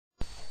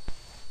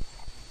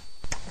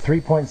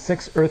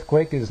3.6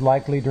 earthquake is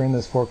likely during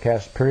this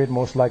forecast period,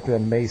 most likely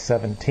on May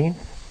 17th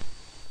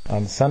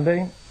on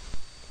Sunday,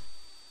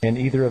 in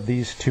either of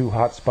these two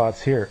hot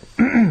spots here.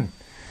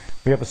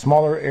 We have a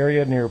smaller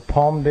area near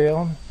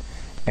Palmdale,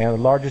 and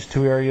the largest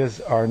two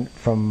areas are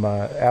from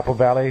Apple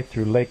Valley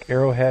through Lake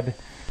Arrowhead,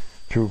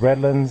 through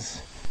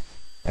Redlands,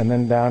 and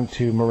then down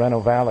to Moreno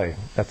Valley.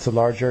 That's a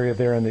large area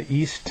there in the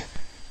east.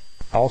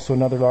 Also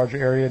another large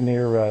area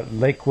near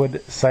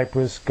Lakewood,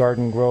 Cypress,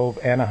 Garden Grove,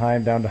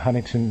 Anaheim, down to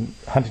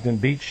Huntington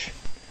Beach,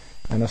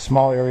 and a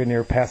small area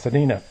near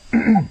Pasadena.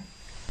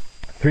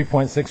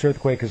 3.6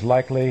 earthquake is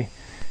likely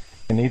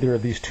in either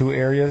of these two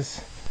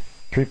areas.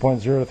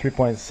 3.0 to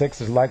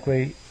 3.6 is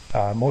likely,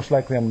 most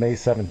likely on May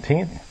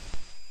 17th.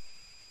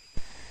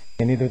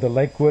 In either the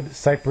Lakewood,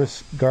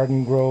 Cypress,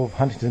 Garden Grove,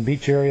 Huntington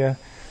Beach area,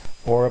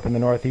 or up in the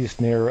northeast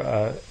near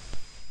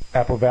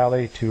Apple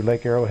Valley to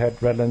Lake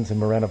Arrowhead, Redlands, and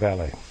Moreno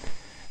Valley.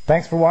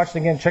 Thanks for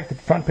watching. Again, check the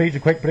front page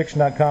of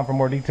QuakePrediction.com for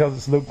more details.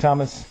 This is Luke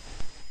Thomas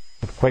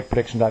with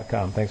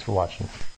QuakePrediction.com. Thanks for watching.